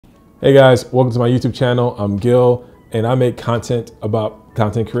Hey guys, welcome to my YouTube channel. I'm Gil and I make content about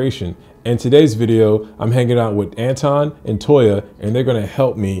content creation. In today's video, I'm hanging out with Anton and Toya and they're gonna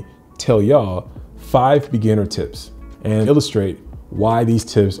help me tell y'all 5 beginner tips and illustrate why these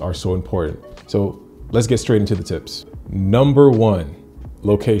tips are so important. So let's get straight into the tips. Number 1,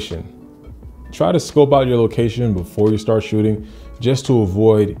 location. Try to scope out your location before you start shooting just to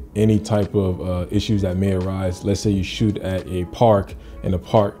avoid any type of issues that may arise. Let's say you shoot at a park and the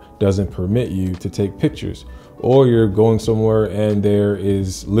park doesn't permit you to take pictures, or you're going somewhere and there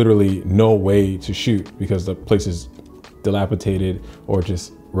is literally no way to shoot because the place is dilapidated or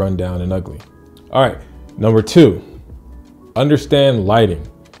just run down and ugly. All right, number 2, understand lighting.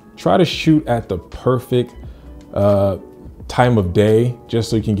 Try to shoot at the perfect time of day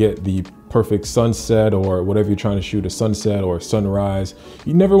just so you can get the perfect sunset or whatever you're trying to shoot, a sunset or a sunrise.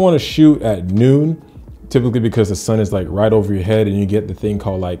 You never want to shoot at noon, typically because the sun is like right over your head and you get the thing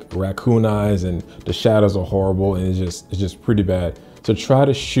called like raccoon eyes and the shadows are horrible and it's just pretty bad. So try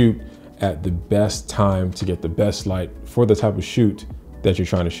to shoot at the best time to get the best light for the type of shoot that you're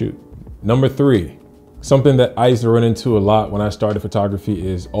trying to shoot. Number 3, something that I used to run into a lot when I started photography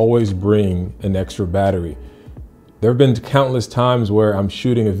is always bring an extra battery. There have been countless times where I'm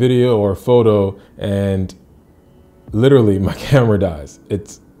shooting a video or a photo and literally my camera dies.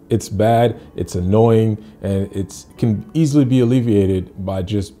 It's bad, it's annoying, and it can easily be alleviated by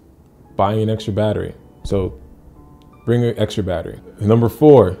just buying an extra battery. So bring an extra battery. Number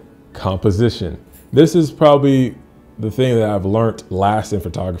 4, composition. This is probably the thing that I've learned last in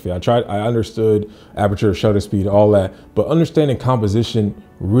photography. I understood aperture, shutter speed, all that, but understanding composition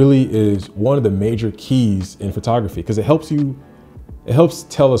really is one of the major keys in photography because it helps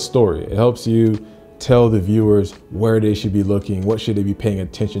tell a story. It helps you tell the viewers where they should be looking, what should they be paying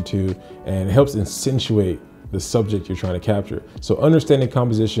attention to, and it helps accentuate the subject you're trying to capture. So understanding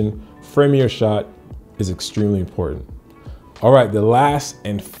composition, framing your shot is extremely important. All right, the last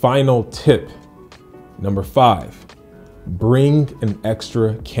and final tip, number 5, bring an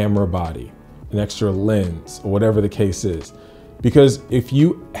extra camera body, an extra lens, or whatever the case is. Because if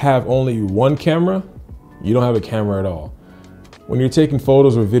you have only one camera, you don't have a camera at all. When you're taking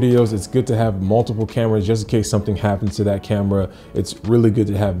photos or videos, it's good to have multiple cameras just in case something happens to that camera. It's really good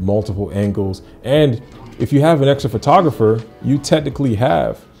to have multiple angles. And if you have an extra photographer, you technically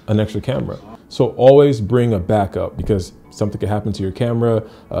have an extra camera. So always bring a backup because something could happen to your camera,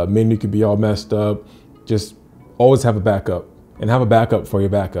 menu could be all messed up. Just always have a backup and have a backup for your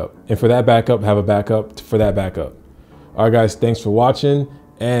backup. And for that backup, have a backup for that backup. All right, guys, thanks for watching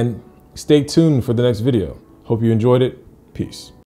and stay tuned for the next video. Hope you enjoyed it. Peace.